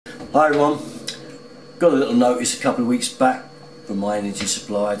Hi everyone, got a little notice a couple of weeks back from my energy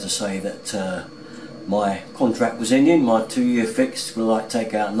supplier to say that my contract was ending, my 2-year fix, would like to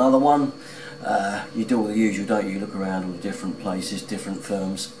take out another one. You do all the usual, don't you? Look around all the different places, different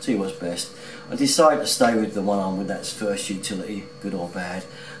firms, see what's best. I decided to stay with the one I'm with, that's First Utility, good or bad.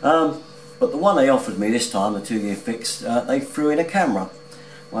 But the one they offered me this time, the 2-year fix, they threw in a camera,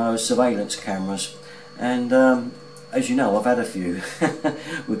 one of those surveillance cameras, and as you know, I've had a few.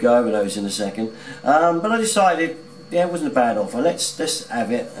 We'll go over those in a second. But I decided, yeah, it wasn't a bad offer. Let's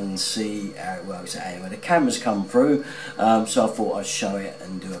have it and see how it works out. Anyway, the camera's come through, so I thought I'd show it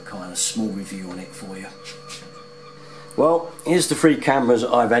and do a kind of small review on it for you. Well, here's the 3 cameras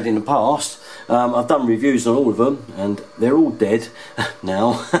that I've had in the past. I've done reviews on all of them and they're all dead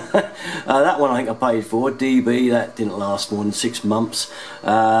now. That one I think I paid for, DB, that didn't last more than 6 months.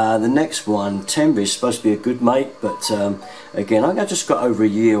 The next one, Tenby, is supposed to be a good mate, but again, I just got over a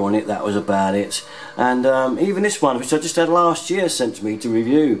year on it, that was about it. And even this one, which I just had last year, sent to me to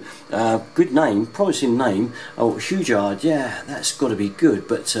review. Good name, promising name. Oh, Huge Hard, yeah, that's got to be good,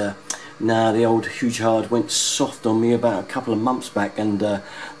 but nah, the old Huge Hard went soft on me about a couple of months back, and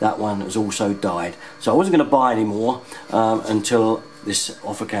that one has also died. So I wasn't going to buy any more until this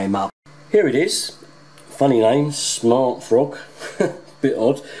offer came up. Here it is. Funny name, Smartfrog. Bit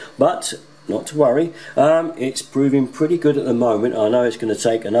odd, but not to worry. It's proving pretty good at the moment. I know it's going to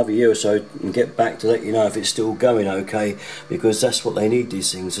take another year or so and get back to let you know if it's still going okay, because that's what they need,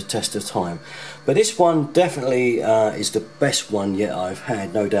 these things, a test of time. But this one definitely is the best one yet I've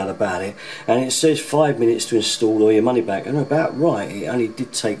had, no doubt about it. And it says 5 minutes to install or your money back, and about right, it only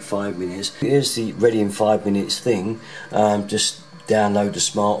did take 5 minutes. Here's the ready in 5 minutes thing. Just download the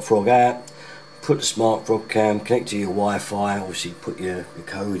Smartfrog app, put the Smartfrog cam, connect to your Wi-Fi, obviously put your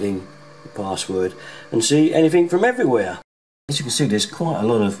code in, your password, and see anything from everywhere. As you can see, there's quite a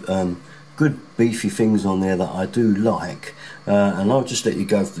lot of good beefy things on there that I do like, and I'll just let you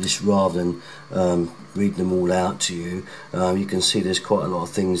go for this rather than read them all out to you. You can see there's quite a lot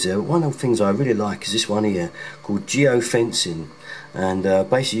of things there. One of the things I really like is this one here called geofencing, and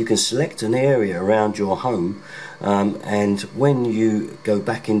basically you can select an area around your home, and when you go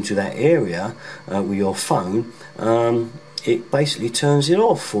back into that area with your phone, it basically turns it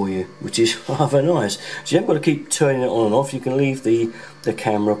off for you, which is rather nice. So you haven't got to keep turning it on and off. You can leave the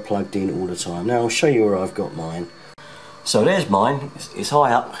camera plugged in all the time. Now I'll show you where I've got mine. So there's mine. It's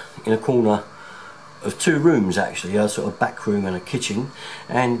high up in a corner of 2 rooms actually, a sort of back room and a kitchen.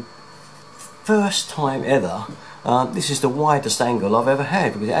 And first time ever, this is the widest angle I've ever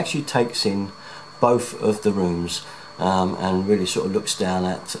had, because it actually takes in both of the rooms. And really sort of looks down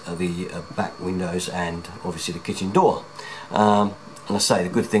at the back windows and obviously the kitchen door. And I say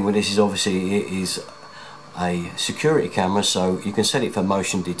the good thing with this is obviously it is a security camera, so you can set it for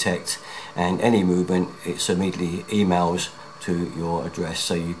motion detect, and any movement it immediately emails to your address,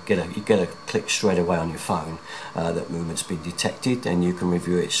 so you get a click straight away on your phone that movement's been detected, and you can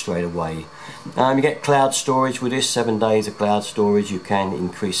review it straight away. You get cloud storage with this, 7 days of cloud storage. You can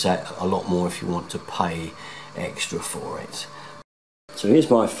increase that a lot more if you want to pay extra for it. So here's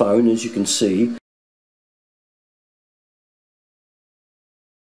my phone, as you can see.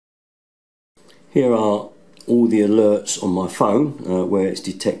 Here are all the alerts on my phone where it's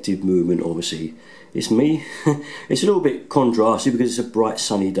detected movement. Obviously it's me. It's a little bit contrasty because it's a bright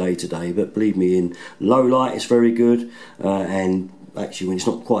sunny day today, but believe me, in low light it's very good, and actually when it's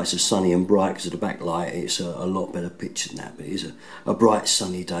not quite so sunny and bright because of the backlight, it's a lot better picture than that. But it is a bright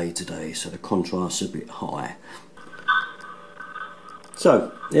sunny day today, so the contrast's a bit high.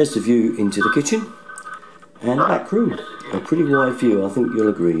 So there's the view into the kitchen and the back room. A pretty wide view, I think you'll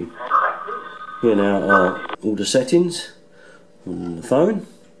agree. Here now are all the settings on the phone.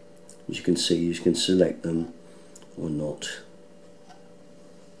 As you can see, you can select them or not.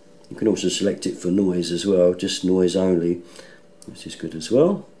 You can also select it for noise as well, just noise only, which is good as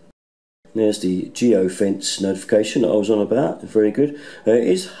well. There's the geofence notification that I was on about, very good. It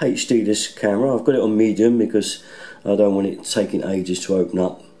is HD, this camera. I've got it on medium because I don't want it taking ages to open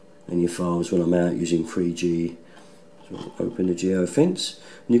up any files when I'm out using 3G. So open the geofence,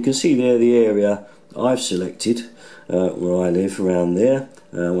 and you can see there the area I've selected where I live, around there.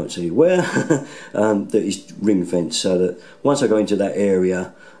 I won't tell you where. That is ring fence, so that once I go into that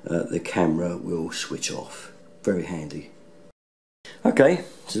area, the camera will switch off. Very handy. Okay,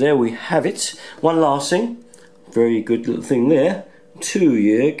 so there we have it. One last thing, very good little thing there.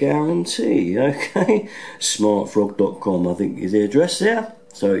 2-year guarantee. Okay, smartfrog.com I think is the address there.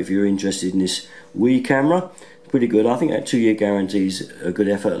 So if you're interested in this Wii camera, pretty good. I think that 2-year guarantee is a good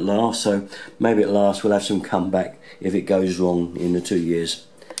effort at last, so maybe at last we'll have some comeback if it goes wrong in the 2 years.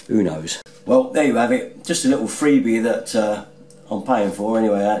 who knows. Well, there you have it, just a little freebie that I'm paying for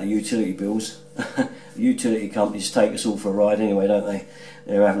anyway out of the utility bills. Utility companies take us all for a ride anyway, don't they?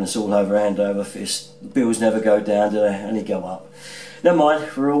 They're having us all over hand over fist. Bills never go down, do they? Only go up. Never mind,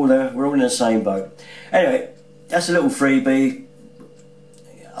 we're all in the same boat. Anyway, that's a little freebie.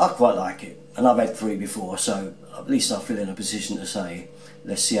 I quite like it, and I've had 3 before, so at least I feel in a position to say,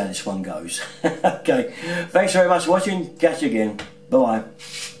 let's see how this one goes. Okay, thanks very much for watching. Catch you again. Bye bye.